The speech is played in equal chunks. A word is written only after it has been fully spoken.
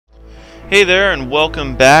Hey there, and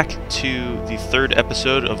welcome back to the third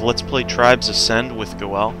episode of Let's Play Tribes Ascend with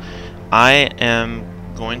Goel. I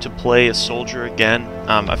am going to play a soldier again.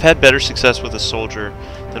 I've had better success with a soldier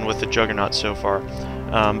than with the Juggernaut so far.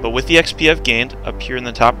 But with the XP I've gained up here in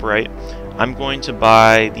the top right, I'm going to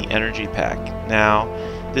buy the energy pack. Now,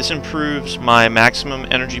 this improves my maximum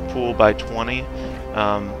energy pool by 20.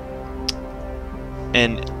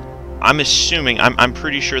 And I'm assuming, I'm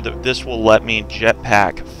pretty sure that this will let me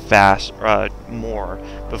jetpack fast, more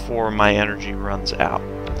before my energy runs out.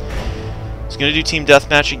 It's going to do Team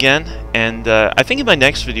Deathmatch again, and I think in my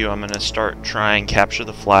next video I'm going to start trying Capture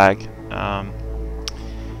the Flag.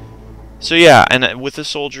 So yeah, and with the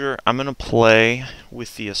soldier, I'm going to play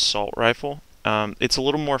with the assault rifle. It's a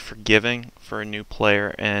little more forgiving for a new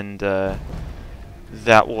player, and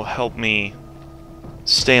that will help me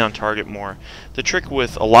stay on target more. The trick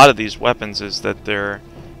with a lot of these weapons is that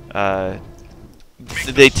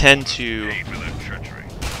they tend to...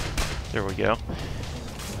 There we go.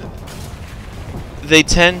 They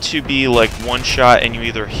tend to be like one shot and you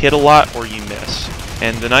either hit a lot or you miss.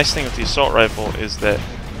 And the nice thing with the assault rifle is that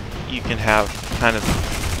you can have kind of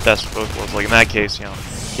the best of both worlds. Like in that case, you know,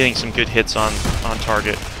 getting some good hits on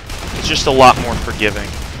target. It's just a lot more forgiving.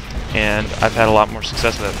 And I've had a lot more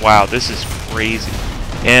success with it. Wow, this is crazy.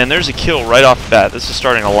 And there's a kill right off the bat. This is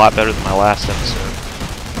starting a lot better than my last episode.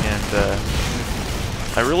 And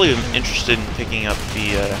I really am interested in picking up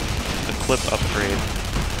the clip upgrade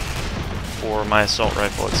for my assault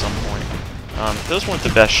rifle at some point. Those weren't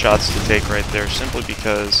the best shots to take right there, simply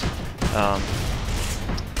because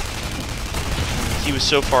he was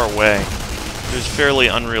so far away. It was fairly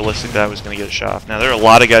unrealistic that I was going to get a shot off. Now, there are a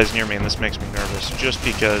lot of guys near me, and this makes me nervous, just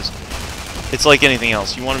because it's like anything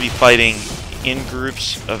else. You want to be fighting in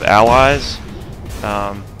groups of allies,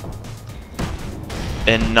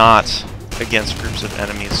 and not against groups of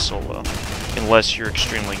enemies solo, unless you're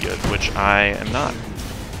extremely good, which I am not.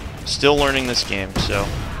 Still learning this game, so...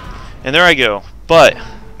 And there I go. But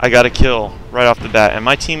I got a kill right off the bat, and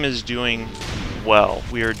my team is doing well.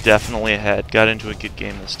 We are definitely ahead. Got into a good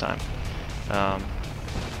game this time.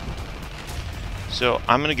 So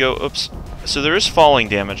I'm going to go... Oops. So there is falling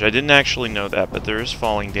damage. I didn't actually know that, but there is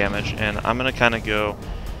falling damage, and I'm going to kind of go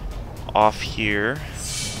off here,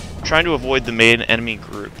 trying to avoid the main enemy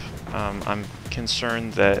group. I'm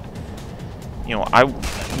concerned that, you know,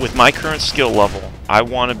 with my current skill level, I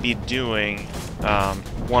want to be doing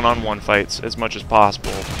one-on-one fights as much as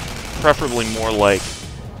possible, preferably more like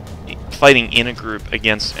fighting in a group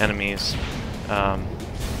against enemies,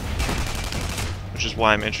 which is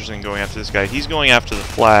why I'm interested in going after this guy. He's going after the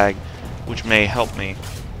flag, which may help me.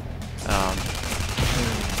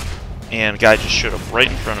 And a guy just showed up right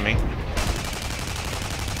in front of me.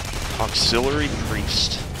 Auxiliary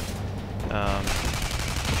Priest.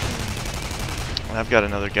 I've got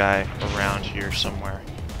another guy around here somewhere.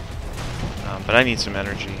 But I need some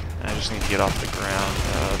energy. I just need to get off the ground.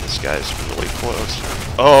 This guy's really close.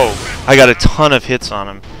 Oh! I got a ton of hits on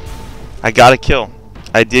him. I got a kill.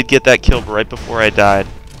 I did get that kill right before I died.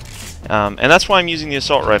 And that's why I'm using the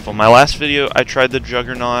assault rifle. My last video, I tried the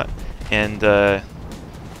Juggernaut, and I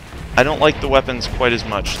don't like the weapons quite as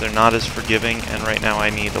much. They're not as forgiving, and right now I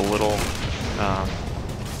need a little...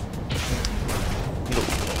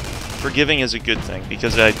 forgiving is a good thing,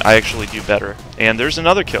 because I actually do better. And there's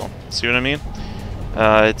another kill. See what I mean?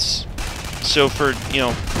 It's... So for, you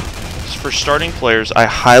know, for starting players, I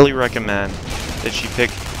highly recommend that you pick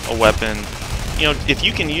a weapon... You know, if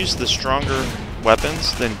you can use the stronger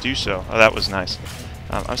weapons, then do so. Oh, that was nice.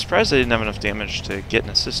 I'm surprised I didn't have enough damage to get an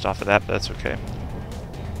assist off of that, but that's okay.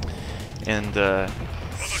 And,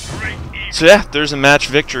 so yeah, there's a match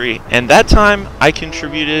victory. And that time, I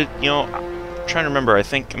contributed, you know, I'm trying to remember, I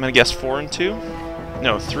think, I'm going to guess 4 and 2?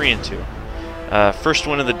 No, 3 and 2. First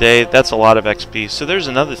win of the day, that's a lot of XP. So there's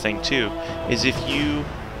another thing, too, is if you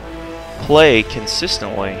play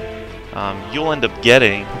consistently, you'll end up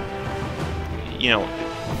getting, you know,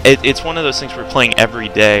 it's one of those things where playing every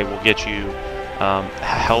day will get you a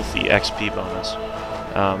healthy XP bonus.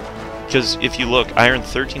 Because if you look, I earned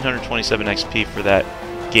 1,327 XP for that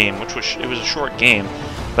game, which was, it was a short game,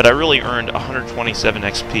 but I really earned 127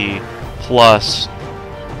 XP plus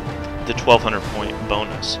the 1,200 point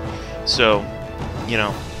bonus. So, you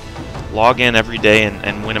know, log in every day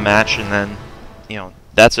and win a match, and then, you know,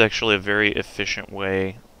 that's actually a very efficient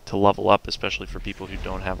way to level up, especially for people who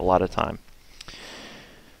don't have a lot of time.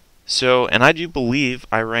 So, and I do believe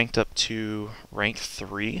I ranked up to rank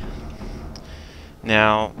 3.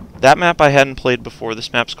 Now, that map I hadn't played before.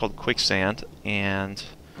 This map's called Quicksand, and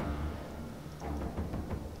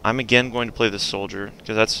I'm again going to play the soldier,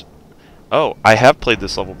 because that's... Oh, I have played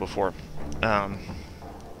this level before.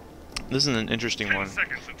 this is an interesting one.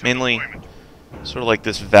 Mainly, sort of like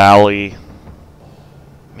this valley.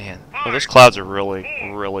 Man, well, those clouds are really,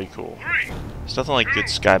 really cool. There's nothing like good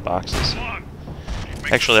skyboxes.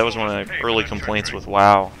 Actually, that was one of the early complaints with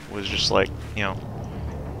WoW. Was just like, you know,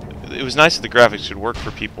 it was nice that the graphics could work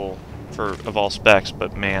for people of all specs,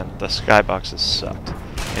 but man, the skyboxes sucked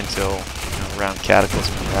until, you know, around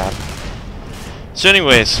Cataclysm and that. So,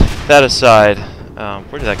 anyways, that aside,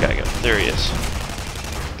 where did that guy go? There he is.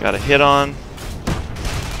 Got a hit on.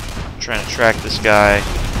 I'm trying to track this guy.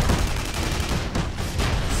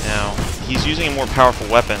 Now, he's using a more powerful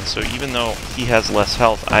weapon, so even though he has less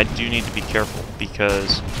health, I do need to be careful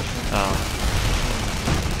because oh,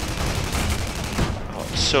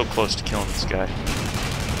 I'm so close to killing this guy.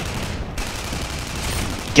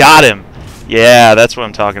 Got him! Yeah, that's what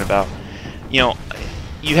I'm talking about. You know,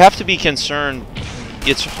 you have to be concerned.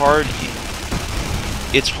 It's hard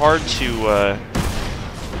to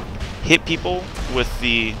hit people with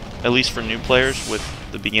the, at least for new players, with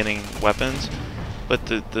the beginning weapons. But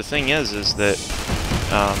the thing is that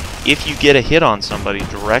if you get a hit on somebody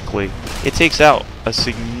directly, it takes out a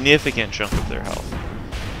significant chunk of their health.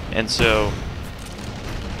 And so,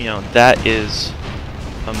 you know, that is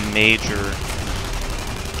a major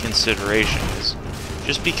consideration. Is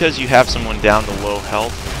just because you have someone down to low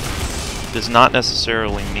health does not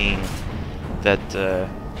necessarily mean that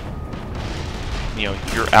you know,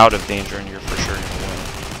 you're out of danger and you're for sure going to win.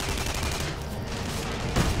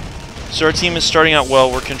 So our team is starting out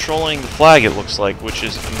well. We're controlling the flag, it looks like, which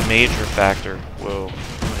is a major factor. Whoa, I'm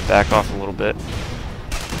going to back off a little bit.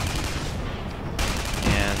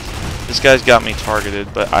 And this guy's got me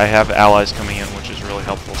targeted, but I have allies coming in, which is really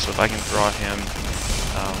helpful. So if I can draw him,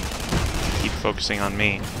 keep focusing on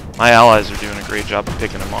me. My allies are doing a great job of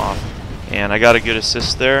picking him off. And I got a good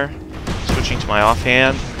assist there. Switching to my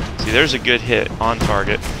offhand. See, there's a good hit on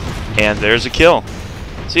target. And there's a kill.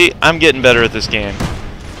 See, I'm getting better at this game.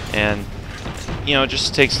 And, you know, it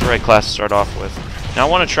just takes the right class to start off with. Now I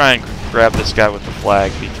want to try and grab this guy with the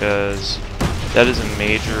flag because that is a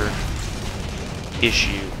major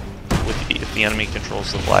issue with if the enemy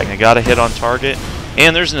controls the flag. I got a hit on target,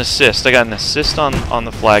 and there's an assist. I got an assist on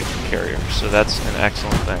the flag carrier, so that's an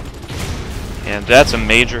excellent thing. And that's a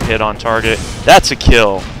major hit on target. That's a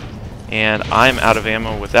kill. And I'm out of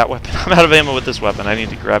ammo with that weapon. I'm out of ammo with this weapon. I need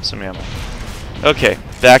to grab some ammo. Okay,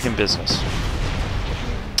 back in business.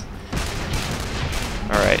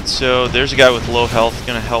 Alright, so there's a guy with low health,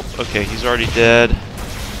 gonna help. Okay, he's already dead.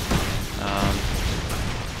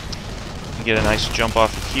 Get a nice jump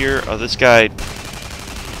off of here. Oh, this guy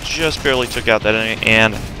just barely took out that enemy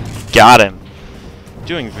and got him.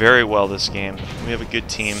 Doing very well this game. We have a good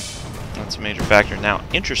team. That's a major factor. Now,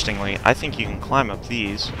 interestingly, I think you can climb up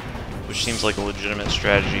these, which seems like a legitimate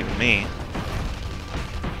strategy to me.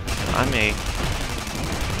 And I may...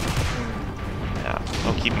 yeah,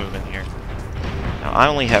 I'll keep moving here. Now, I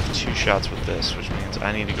only have 2 shots with this, which means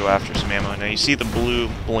I need to go after some ammo. Now, you see the blue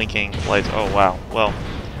blinking lights. Oh, wow. Well,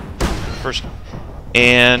 first...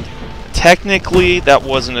 and technically, that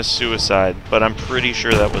wasn't a suicide, but I'm pretty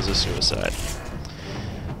sure that was a suicide.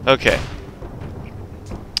 Okay.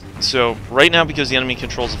 So, right now, because the enemy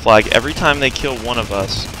controls the flag, every time they kill one of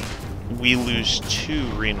us, we lose 2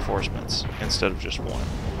 reinforcements instead of just 1.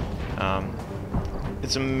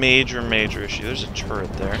 It's a major, major issue. There's a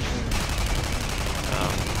turret there.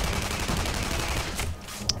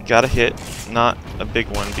 Got a hit, not a big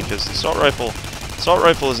one, because the assault rifle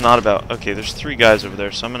is not about... okay, there's 3 guys over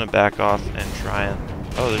there, so I'm going to back off and try and...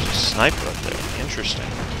 oh, there's a sniper up there. Interesting.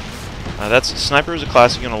 Sniper is a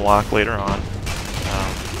class you're going to lock later on.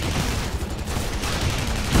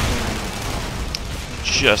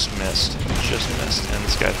 Just missed, and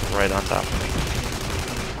this guy's right on top of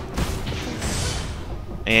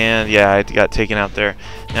me. And yeah, I got taken out there.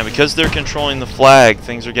 Now, because they're controlling the flag,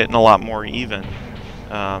 things are getting a lot more even.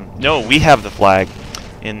 No, we have the flag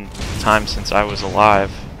in time since I was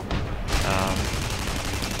alive.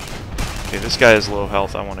 Okay, this guy is low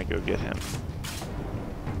health. I want to go get him.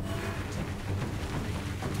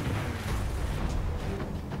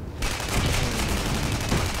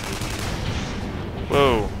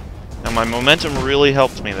 Whoa. Now my momentum really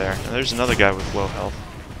helped me there. Now there's another guy with low health.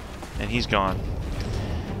 And he's gone.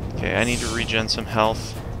 Okay, I need to regen some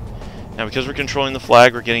health. Now because we're controlling the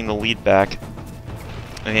flag, we're getting the lead back.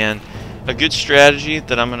 And a good strategy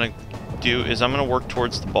that I'm going to do is I'm going to work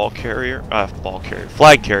towards the flag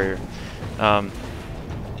carrier.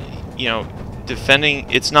 You know, defending,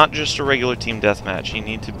 it's not just a regular team deathmatch. You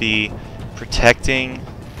need to be protecting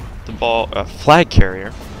the flag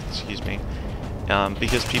carrier, excuse me.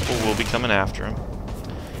 Because people will be coming after him.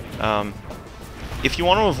 if you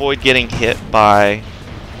want to avoid getting hit by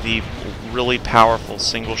the really powerful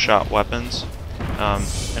single-shot weapons,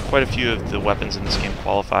 and quite a few of the weapons in this game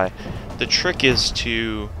qualify, the trick is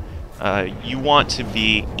to you want to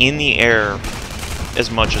be in the air as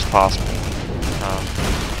much as possible.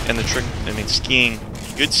 And the trick, I mean, skiing,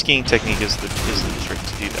 good skiing technique is the trick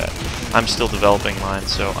to do that. I'm still developing mine,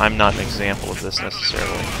 so I'm not an example of this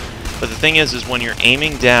necessarily. But the thing is when you're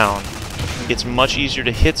aiming down, it's much easier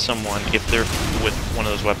to hit someone if they're with one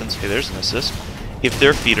of those weapons. Hey, there's an assist. If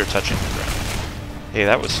their feet are touching the ground. Hey,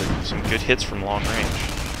 that was some good hits from long range.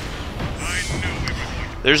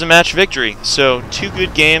 There's a match victory. So 2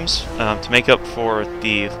 good games to make up for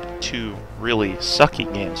the 2 really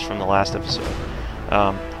sucky games from the last episode.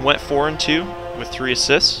 Went 4-2 with 3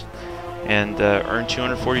 assists and earned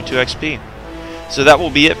 242 XP. So that will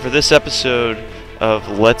be it for this episode of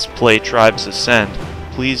Let's Play Tribes Ascend.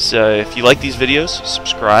 Please, if you like these videos,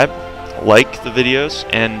 subscribe, like the videos,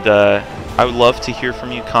 and I would love to hear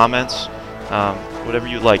from you, comments, whatever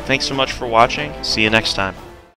you like. Thanks so much for watching. See you next time.